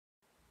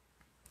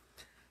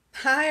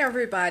Hi,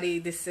 everybody.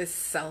 This is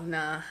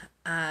Sona.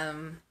 I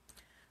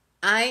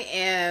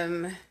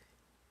am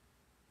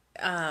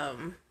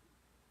um,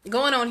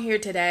 going on here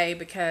today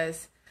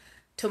because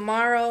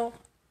tomorrow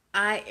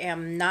I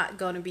am not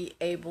going to be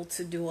able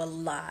to do a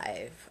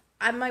live.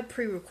 I might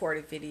pre-record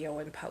a video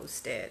and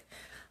post it,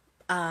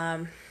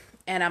 um,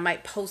 and I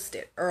might post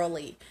it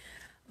early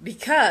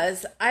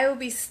because I will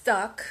be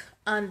stuck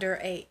under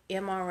a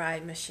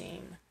MRI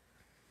machine.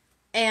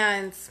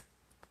 And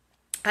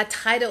I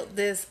titled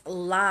this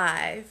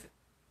live,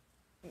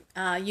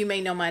 You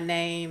May Know My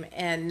Name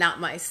and Not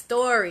My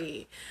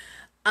Story,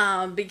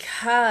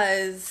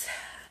 because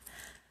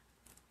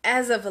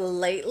as of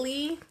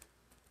lately,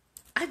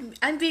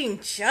 I'm being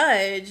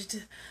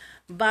judged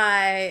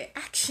by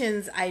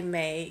actions I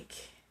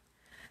make,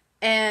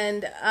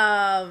 and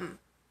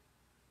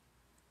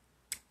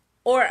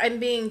or I'm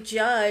being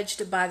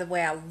judged by the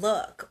way I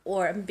look,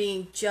 or I'm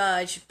being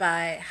judged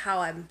by how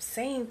I'm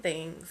saying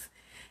things.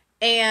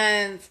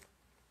 And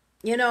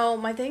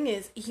my thing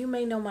is, you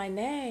may know my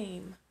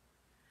name,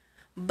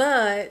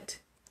 but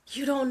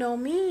you don't know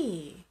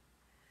me.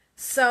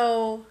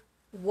 So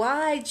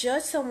why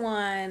judge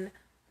someone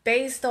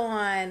based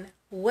on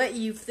what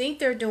you think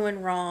they're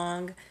doing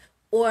wrong,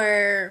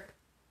 or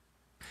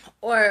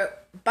or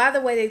by the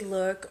way they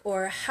look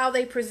or how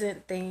they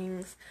present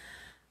things?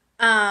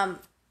 Um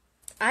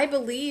I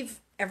believe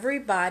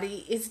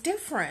everybody is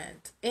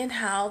different in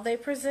how they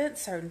present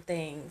certain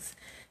things.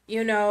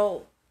 You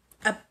know,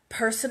 a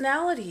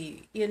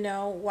personality,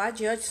 why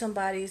judge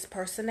somebody's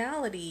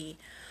personality?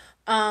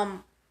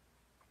 Um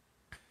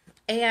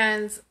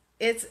and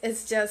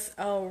it's just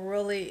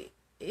really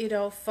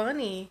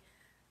funny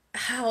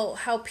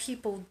how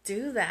people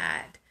do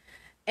that.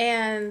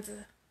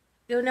 And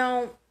you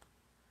know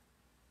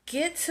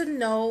get to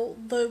know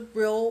the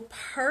real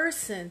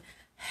person,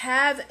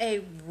 have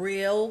a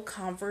real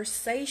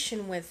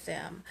conversation with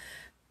them,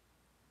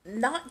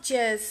 not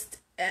just.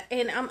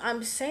 And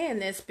I'm saying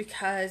this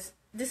because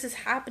this is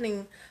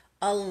happening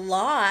a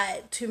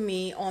lot to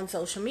me on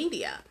social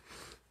media.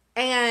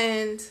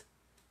 And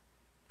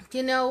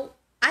you know,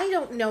 I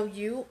don't know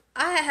you.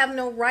 I have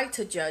no right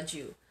to judge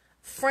you.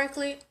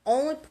 Frankly,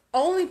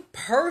 only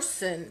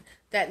person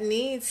that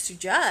needs to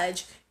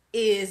judge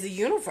is the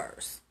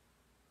universe.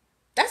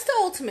 That's the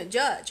ultimate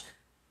judge.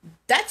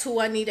 That's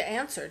who I need to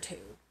answer to.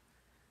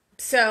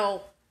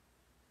 So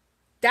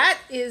that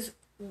is,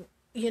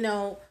 you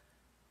know,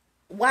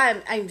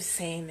 why I'm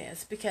saying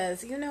this,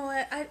 because you know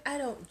what? I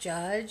don't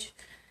judge.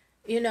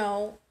 You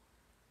know,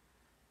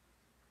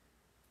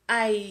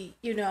 I'm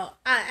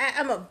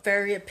a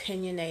very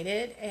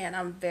opinionated and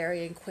I'm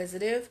very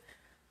inquisitive.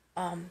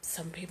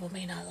 Some people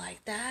may not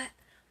like that,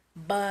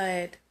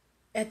 but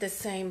at the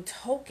same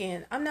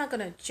token, I'm not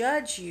gonna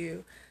judge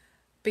you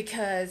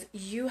because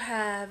you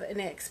have an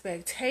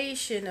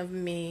expectation of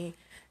me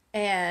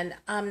and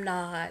I'm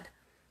not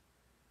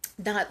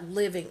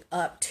living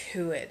up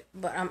to it.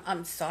 But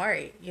I'm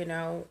sorry,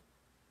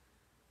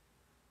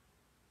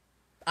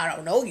 I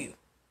don't know you.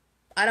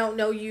 I don't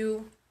know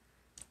you.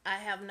 I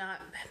have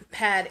not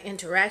had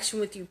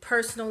interaction with you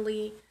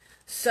personally.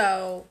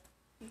 So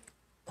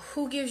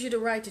who gives you the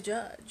right to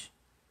judge?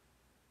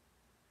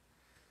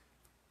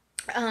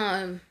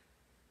 Um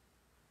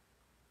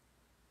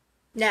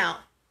Now,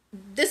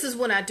 this is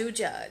when I do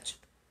judge.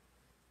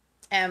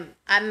 And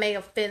I may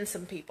offend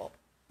some people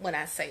when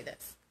I say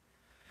this.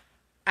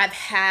 I've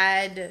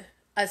had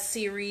a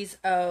series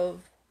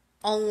of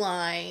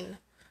online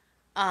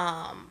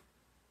um,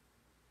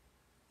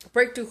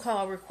 breakthrough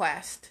call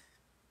requests,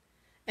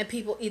 and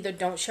people either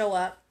don't show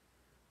up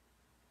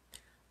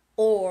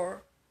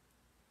or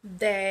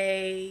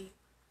they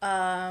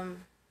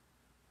um,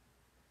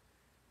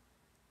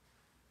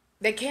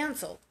 they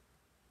cancel,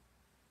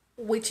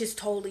 which is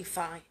totally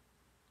fine.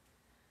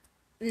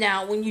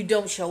 Now, when you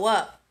don't show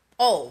up,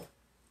 oh,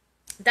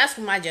 that's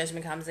when my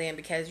judgment comes in,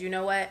 because you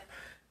know what?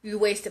 You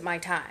wasted my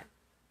time.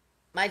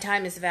 My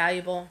time is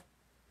valuable.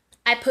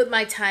 I put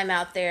my time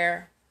out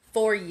there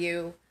for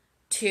you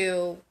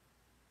to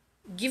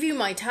give you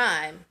my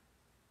time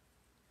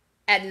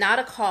at not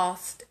a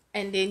cost,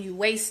 and then you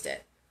waste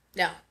it.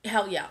 Now,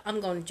 hell yeah,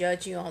 I'm going to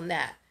judge you on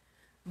that.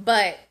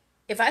 But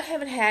if I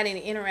haven't had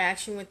any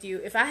interaction with you,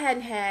 if I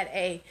hadn't had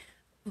a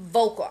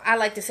I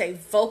like to say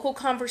vocal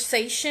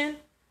conversation,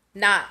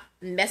 not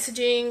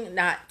messaging,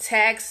 not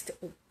text,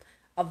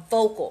 a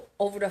vocal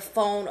over the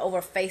phone,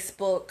 over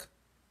Facebook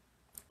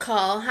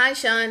call. Hi,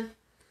 Sean.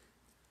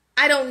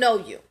 I don't know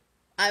you.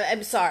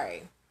 I'm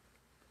sorry.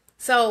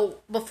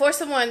 So before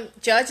someone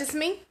judges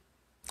me,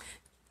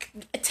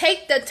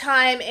 take the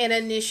time and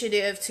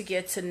initiative to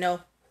get to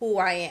know who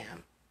I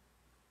am.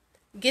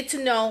 Get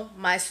to know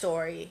my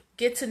story.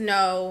 Get to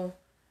know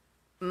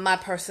my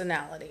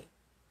personality.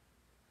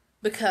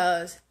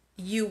 Because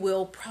you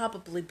will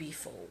probably be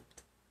fooled.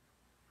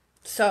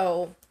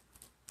 So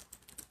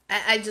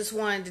I just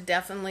wanted to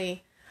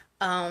definitely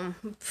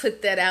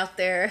put that out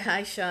there.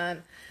 Hi,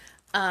 Sean.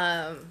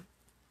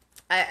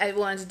 I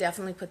wanted to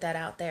definitely put that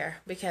out there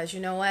because you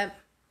know what?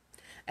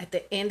 At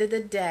the end of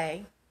the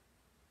day,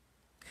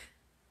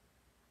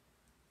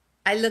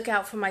 I look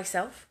out for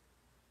myself.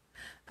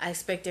 I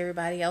expect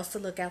everybody else to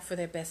look out for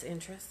their best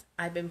interests.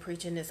 I've been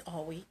preaching this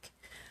all week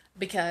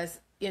because,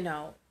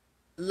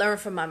 learn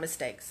from my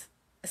mistakes,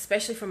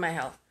 especially for my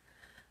health.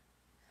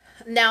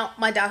 Now,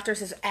 my doctors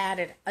has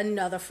added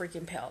another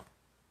freaking pill.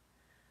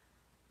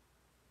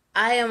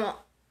 I'm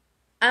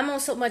on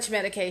so much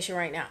medication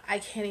right now. I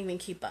can't even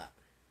keep up.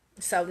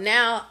 So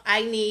now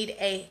I need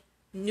a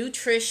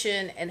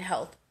nutrition and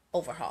health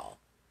overhaul.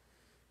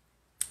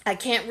 I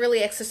can't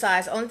really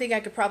exercise. Only thing I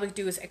could probably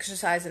do is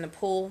exercise in the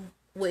pool,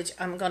 which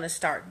I'm going to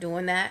start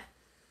doing that.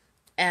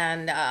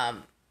 And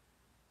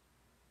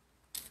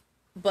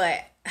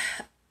but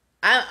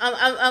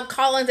I'm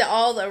calling to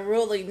all the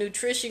really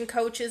nutrition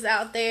coaches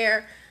out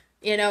there.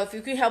 If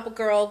you can help a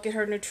girl get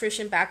her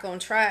nutrition back on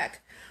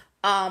track,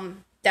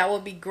 that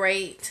would be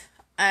great.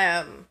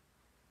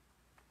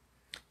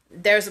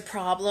 There's a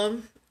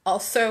problem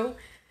also.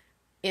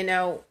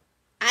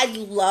 I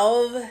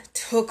love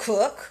to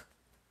cook,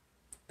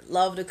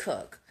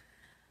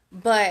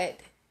 but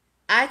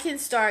I can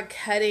start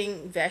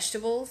cutting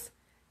vegetables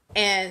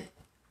and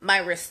my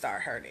wrists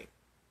start hurting.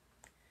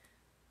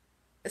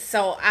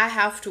 So I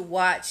have to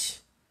watch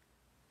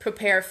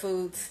prepared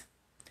foods.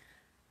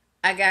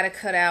 I gotta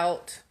cut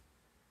out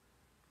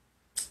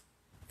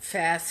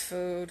fast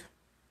food.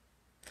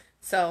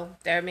 So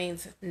that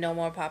means no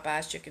more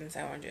Popeye's chicken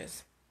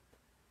sandwiches.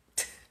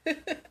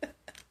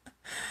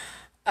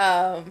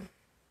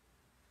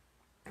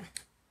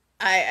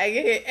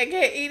 I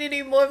can't eat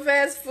any more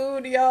fast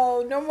food,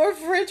 y'all. No more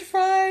French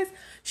fries.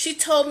 She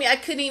told me I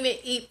couldn't even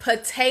eat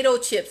potato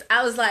chips.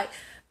 I was like,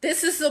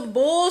 this is some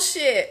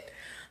bullshit.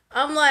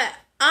 I'm like,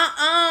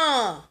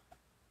 I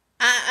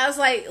was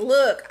like,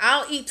 look,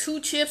 I'll eat 2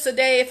 chips a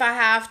day if I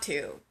have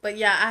to. But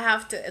yeah, I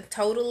have to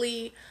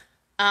totally,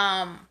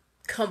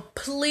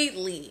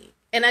 completely,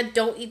 and I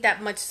don't eat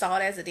that much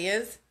salt as it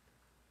is.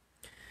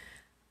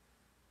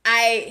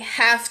 I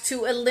have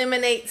to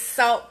eliminate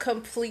salt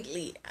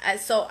completely.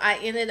 So I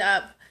ended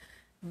up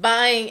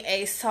buying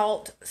a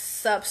salt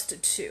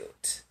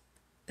substitute.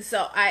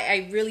 So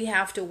I really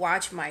have to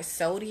watch my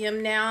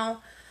sodium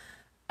now.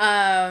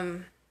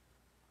 I'm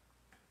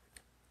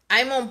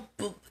on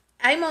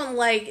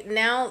like,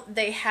 now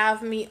they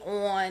have me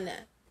on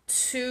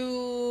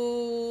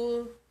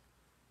 2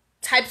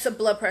 types of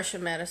blood pressure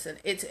medicine.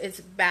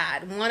 It's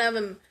bad. One of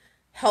them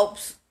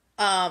helps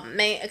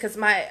because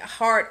my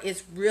heart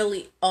is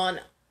really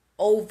on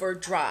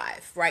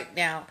overdrive right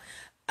now,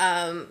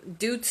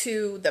 due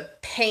to the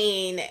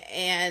pain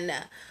and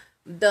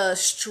the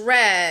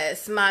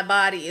stress my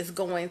body is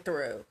going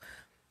through,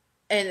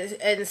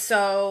 and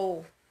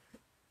so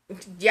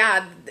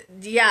yeah,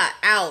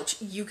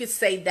 ouch, you could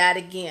say that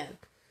again.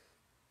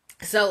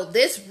 So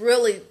this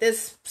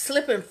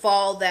slip and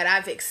fall that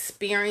I've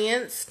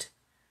experienced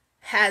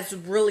is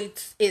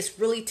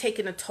really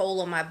taking a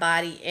toll on my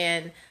body.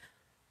 And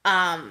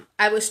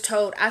I was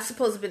told I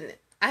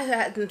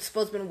hadn't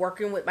supposed to been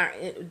working with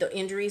the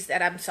injuries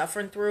that I'm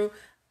suffering through.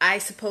 I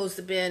supposed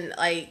to been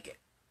like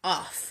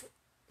off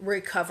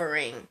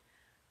recovering,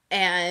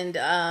 and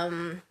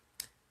hi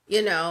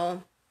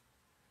Hito.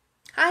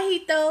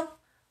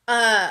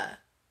 I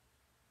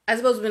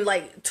supposed to been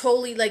like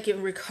totally like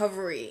in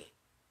recovery.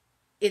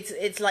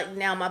 It's like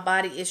now my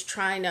body is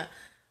trying to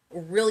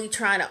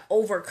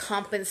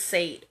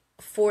overcompensate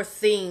for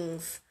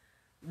things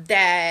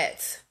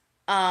that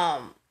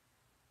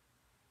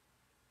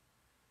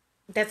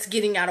that's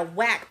getting out of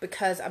whack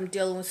because I'm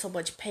dealing with so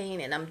much pain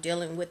and I'm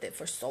dealing with it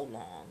for so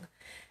long.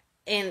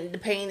 And the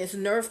pain is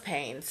nerve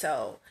pain,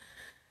 so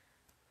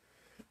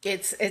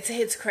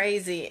it's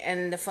crazy.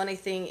 And the funny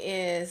thing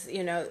is,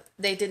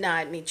 they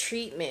denied me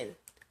treatment,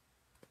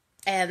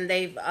 and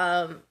they've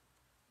done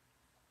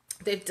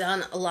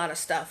a lot of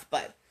stuff.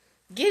 But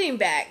getting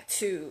back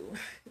to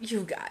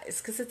you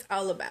guys, because it's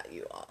all about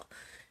you all.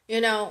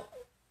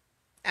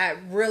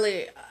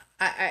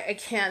 I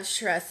can't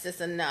stress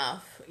this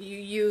enough.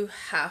 You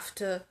have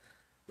to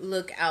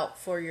look out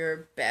for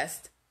your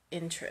best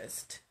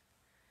interest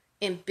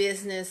in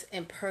business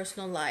and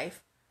personal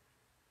life.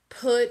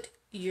 Put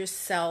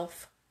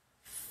yourself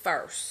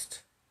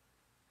first.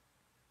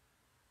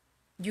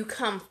 You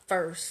come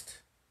first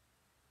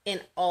in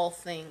all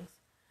things.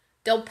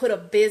 Don't put a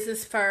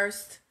business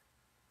first.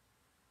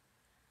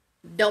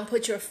 Don't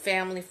put your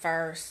family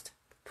first.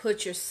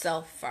 Put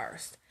yourself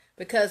first.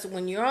 Because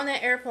when you're on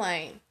that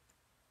airplane,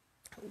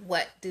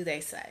 what do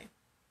they say?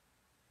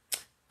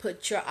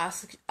 Put your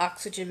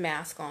oxygen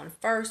mask on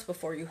first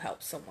before you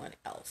help someone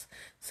else.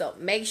 So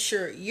make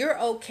sure you're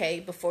okay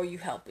before you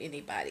help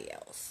anybody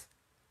else.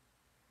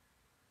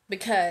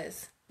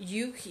 Because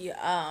you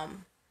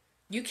can't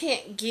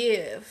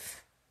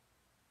give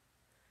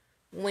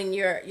when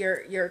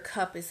your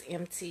cup is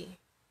empty.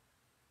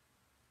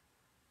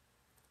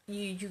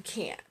 You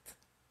can't.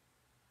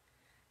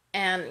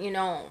 And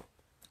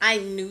I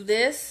knew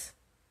this,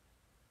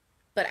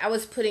 but I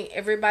was putting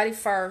everybody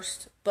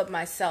first but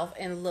myself,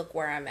 and look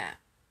where I'm at.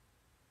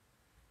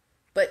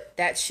 But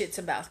that shit's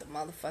about to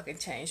motherfucking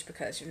change,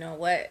 because you know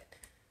what?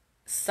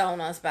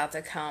 Sona's about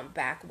to come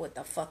back with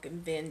a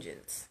fucking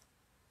vengeance.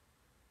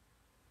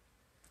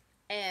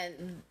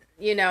 And,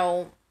 you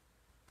know,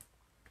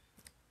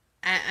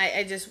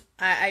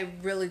 I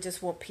really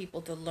just want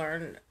people to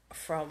learn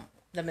from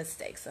the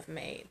mistakes I've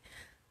made.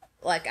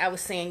 Like I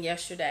was saying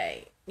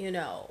yesterday, you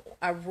know,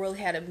 I really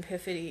had an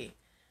epiphany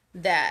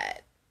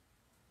that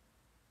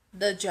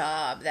the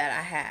job that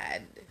I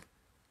had,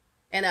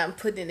 and I'm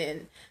putting it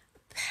in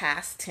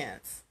past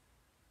tense,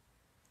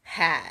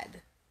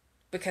 had,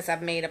 because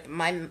I've made up in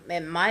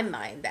my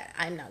mind that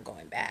I'm not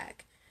going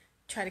back,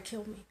 try to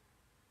kill me.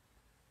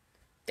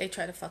 They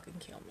try to fucking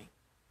kill me.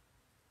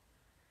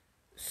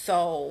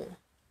 So,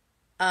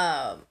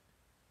 um,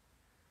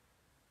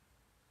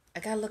 I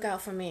gotta look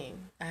out for me.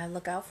 I gotta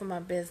look out for my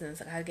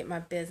business. I gotta get my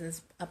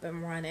business up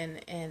and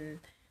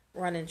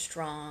running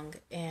strong.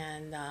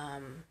 And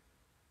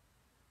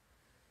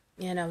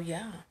you know,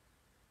 yeah.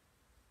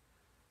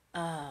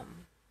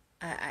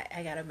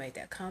 I gotta make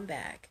that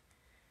comeback,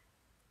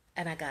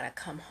 and I gotta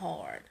come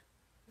hard.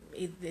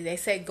 They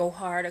say go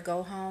hard or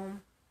go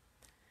home.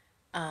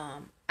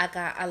 I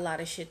got a lot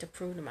of shit to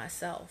prove to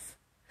myself,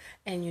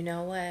 and you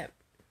know what?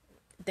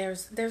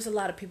 There's a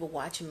lot of people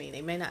watching me.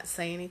 They may not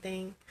say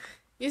anything.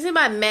 You see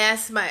my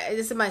mess?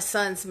 This is my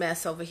son's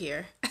mess over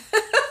here.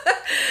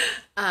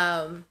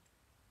 um,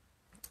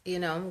 you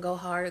know, go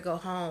hard or go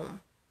home,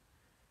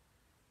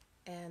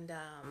 and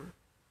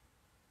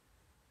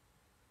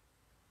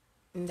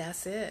and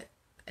that's it.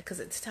 Because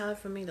it's time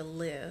for me to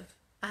live.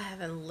 I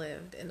haven't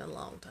lived in a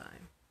long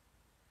time,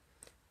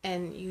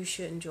 and you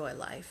should enjoy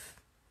life.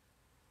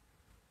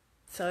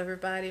 So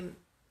everybody,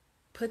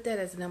 put that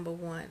as number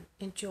one.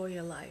 Enjoy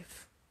your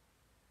life.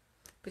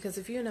 Because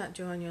if you're not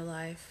enjoying your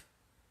life,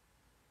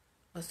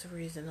 what's the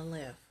reason to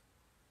live?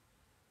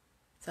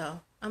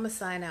 So I'm going to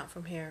sign out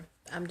from here.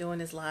 I'm doing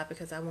this live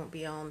because I won't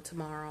be on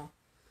tomorrow.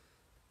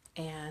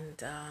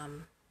 And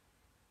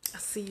I'll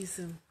see you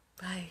soon.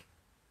 Bye.